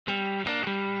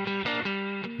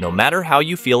No matter how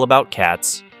you feel about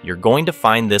cats, you're going to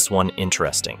find this one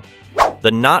interesting.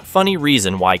 The not funny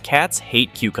reason why cats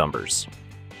hate cucumbers.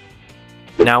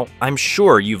 Now, I'm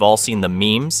sure you've all seen the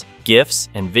memes, GIFs,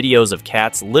 and videos of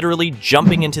cats literally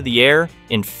jumping into the air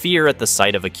in fear at the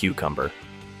sight of a cucumber.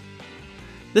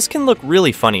 This can look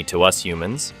really funny to us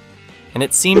humans, and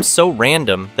it seems so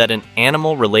random that an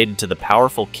animal related to the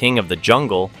powerful king of the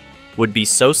jungle would be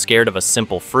so scared of a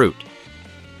simple fruit.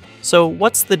 So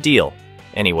what's the deal,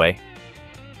 anyway?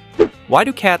 Why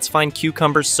do cats find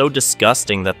cucumbers so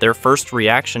disgusting that their first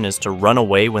reaction is to run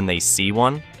away when they see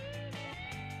one?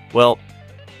 Well,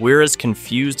 we're as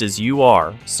confused as you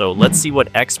are, so let's see what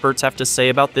experts have to say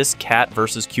about this cat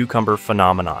versus cucumber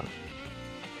phenomenon.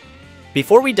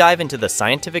 Before we dive into the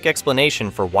scientific explanation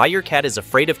for why your cat is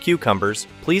afraid of cucumbers,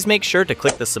 please make sure to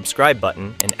click the subscribe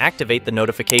button and activate the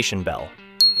notification bell.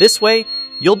 This way,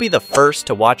 you'll be the first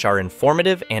to watch our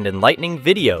informative and enlightening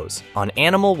videos on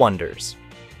animal wonders.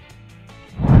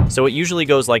 So it usually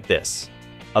goes like this.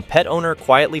 A pet owner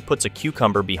quietly puts a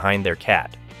cucumber behind their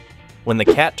cat. When the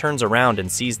cat turns around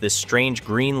and sees this strange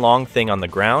green long thing on the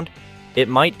ground, it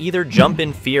might either jump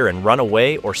in fear and run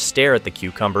away or stare at the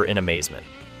cucumber in amazement.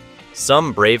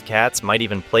 Some brave cats might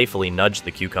even playfully nudge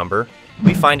the cucumber.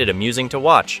 We find it amusing to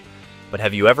watch, but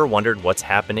have you ever wondered what's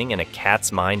happening in a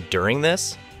cat's mind during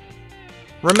this?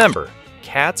 Remember,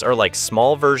 cats are like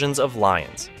small versions of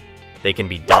lions. They can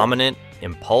be dominant,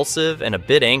 impulsive, and a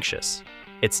bit anxious.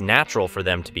 It's natural for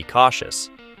them to be cautious,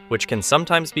 which can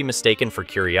sometimes be mistaken for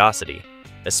curiosity,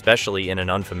 especially in an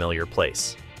unfamiliar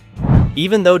place.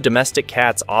 Even though domestic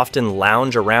cats often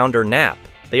lounge around or nap,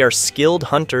 they are skilled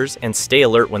hunters and stay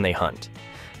alert when they hunt.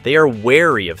 They are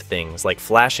wary of things like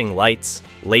flashing lights,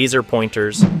 laser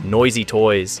pointers, noisy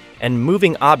toys, and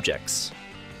moving objects.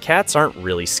 Cats aren't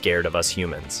really scared of us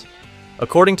humans.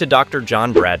 According to Dr.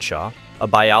 John Bradshaw, a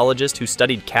biologist who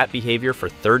studied cat behavior for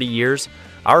 30 years,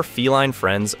 our feline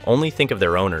friends only think of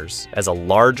their owners as a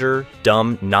larger,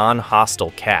 dumb,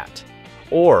 non-hostile cat.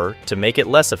 Or, to make it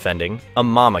less offending, a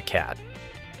mama cat.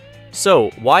 So,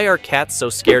 why are cats so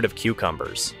scared of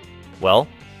cucumbers? Well,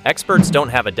 experts don't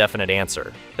have a definite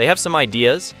answer. They have some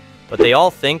ideas, but they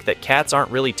all think that cats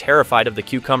aren't really terrified of the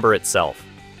cucumber itself.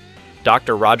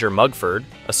 Dr. Roger Mugford,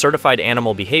 a certified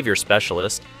animal behavior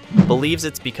specialist, believes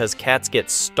it's because cats get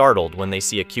startled when they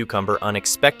see a cucumber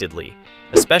unexpectedly,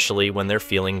 especially when they're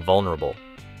feeling vulnerable.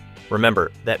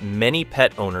 Remember that many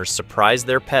pet owners surprise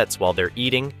their pets while they're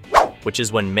eating, which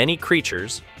is when many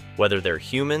creatures, whether they're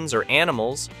humans or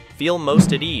animals, feel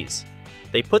most at ease.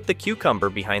 They put the cucumber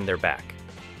behind their back.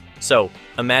 So,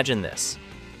 imagine this.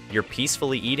 You're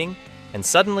peacefully eating, and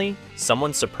suddenly,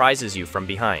 someone surprises you from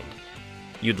behind.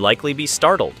 You'd likely be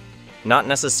startled, not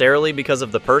necessarily because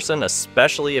of the person,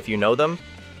 especially if you know them,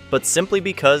 but simply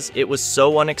because it was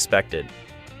so unexpected.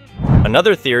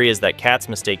 Another theory is that cats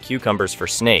mistake cucumbers for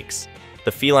snakes,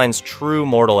 the feline's true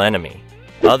mortal enemy,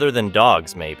 other than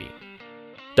dogs maybe.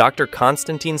 Dr.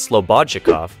 Konstantin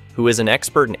Slobodchikov, who is an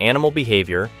expert in animal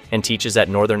behavior and teaches at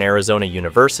Northern Arizona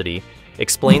University,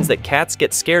 explains that cats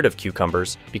get scared of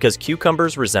cucumbers because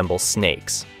cucumbers resemble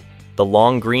snakes. The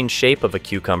long green shape of a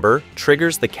cucumber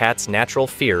triggers the cat's natural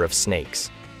fear of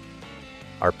snakes.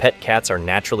 Our pet cats are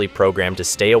naturally programmed to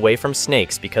stay away from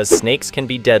snakes because snakes can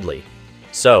be deadly.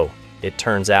 So, it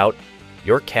turns out,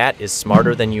 your cat is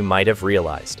smarter than you might have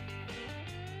realized.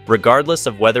 Regardless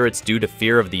of whether it's due to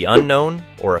fear of the unknown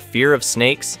or a fear of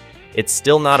snakes, it's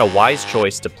still not a wise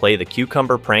choice to play the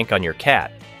cucumber prank on your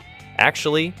cat.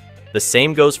 Actually, the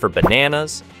same goes for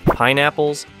bananas,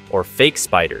 pineapples, or fake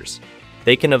spiders.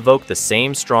 They can evoke the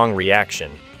same strong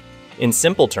reaction. In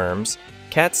simple terms,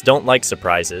 cats don't like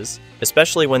surprises,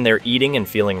 especially when they're eating and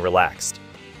feeling relaxed.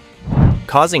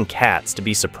 Causing cats to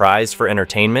be surprised for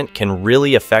entertainment can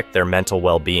really affect their mental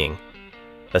well-being.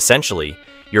 Essentially,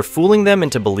 you're fooling them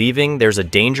into believing there's a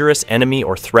dangerous enemy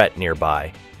or threat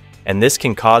nearby, and this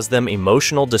can cause them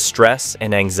emotional distress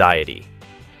and anxiety.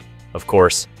 Of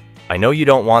course, I know you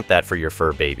don't want that for your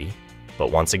fur baby,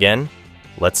 but once again,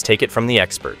 let's take it from the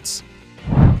experts.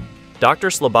 Dr.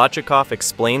 Slobodchikov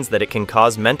explains that it can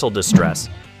cause mental distress,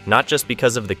 not just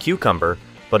because of the cucumber,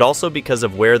 but also because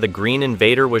of where the green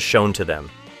invader was shown to them.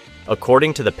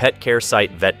 According to the pet care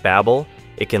site VetBabble,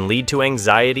 it can lead to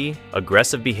anxiety,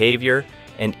 aggressive behavior,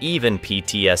 and even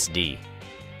PTSD.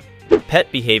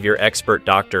 Pet behavior expert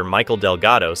Dr. Michael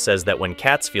Delgado says that when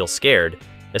cats feel scared,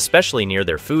 especially near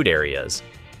their food areas,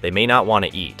 they may not want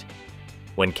to eat.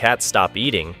 When cats stop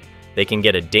eating, they can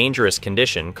get a dangerous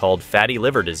condition called fatty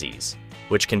liver disease,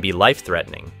 which can be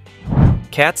life-threatening.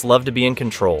 Cats love to be in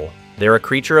control. They're a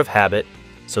creature of habit,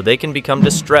 so they can become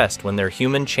distressed when their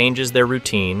human changes their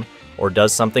routine or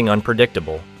does something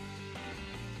unpredictable.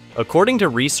 According to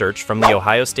research from The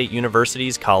Ohio State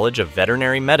University's College of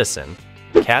Veterinary Medicine,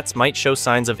 cats might show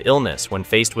signs of illness when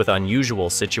faced with unusual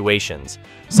situations,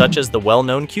 such as the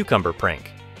well-known cucumber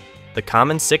prank. The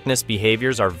common sickness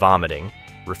behaviors are vomiting,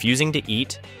 refusing to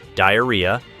eat,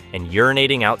 diarrhea, and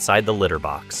urinating outside the litter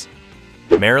box.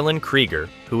 Marilyn Krieger,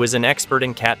 who is an expert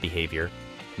in cat behavior,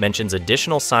 mentions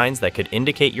additional signs that could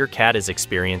indicate your cat is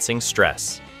experiencing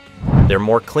stress. They're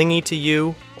more clingy to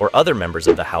you or other members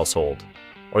of the household,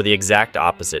 or the exact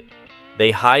opposite. They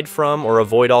hide from or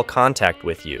avoid all contact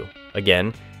with you.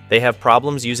 Again, they have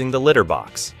problems using the litter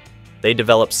box. They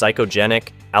develop psychogenic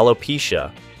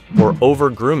alopecia, or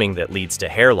over-grooming that leads to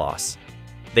hair loss.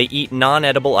 They eat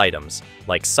non-edible items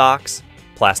like socks,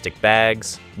 plastic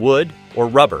bags, wood, or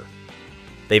rubber.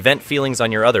 They vent feelings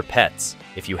on your other pets,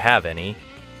 if you have any,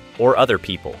 or other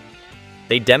people.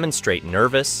 They demonstrate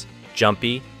nervous,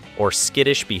 jumpy, or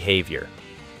skittish behavior.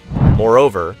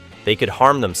 Moreover, they could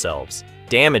harm themselves,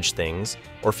 damage things,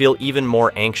 or feel even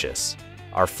more anxious.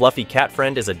 Our fluffy cat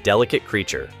friend is a delicate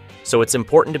creature, so it's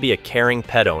important to be a caring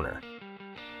pet owner.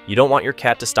 You don't want your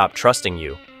cat to stop trusting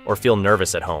you or feel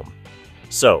nervous at home.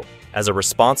 So, as a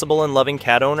responsible and loving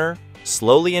cat owner,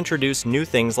 slowly introduce new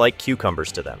things like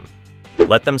cucumbers to them.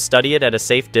 Let them study it at a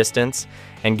safe distance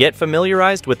and get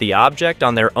familiarized with the object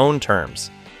on their own terms,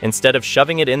 instead of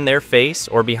shoving it in their face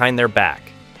or behind their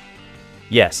back.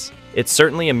 Yes, it's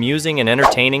certainly amusing and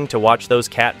entertaining to watch those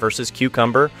cat versus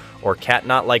cucumber or cat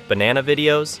not like banana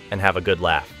videos and have a good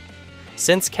laugh.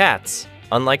 Since cats,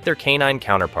 unlike their canine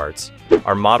counterparts,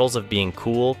 are models of being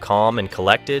cool, calm, and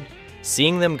collected,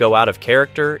 seeing them go out of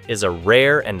character is a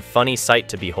rare and funny sight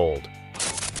to behold.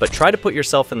 But try to put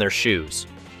yourself in their shoes,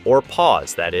 or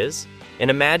pause, that is, and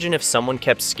imagine if someone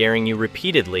kept scaring you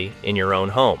repeatedly in your own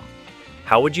home.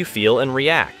 How would you feel and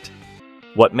react?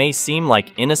 What may seem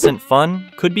like innocent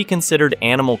fun could be considered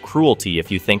animal cruelty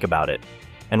if you think about it.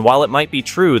 And while it might be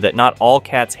true that not all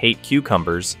cats hate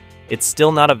cucumbers, it's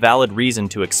still not a valid reason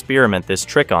to experiment this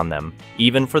trick on them,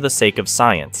 even for the sake of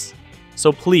science.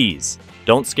 So please,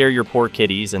 don't scare your poor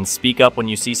kitties and speak up when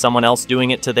you see someone else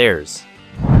doing it to theirs.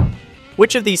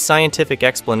 Which of these scientific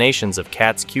explanations of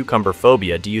cats' cucumber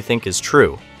phobia do you think is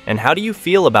true? And how do you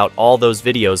feel about all those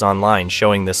videos online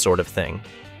showing this sort of thing?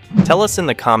 Tell us in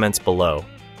the comments below.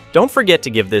 Don't forget to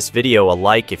give this video a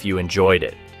like if you enjoyed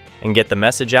it, and get the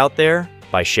message out there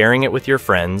by sharing it with your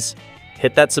friends.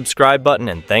 Hit that subscribe button,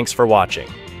 and thanks for watching.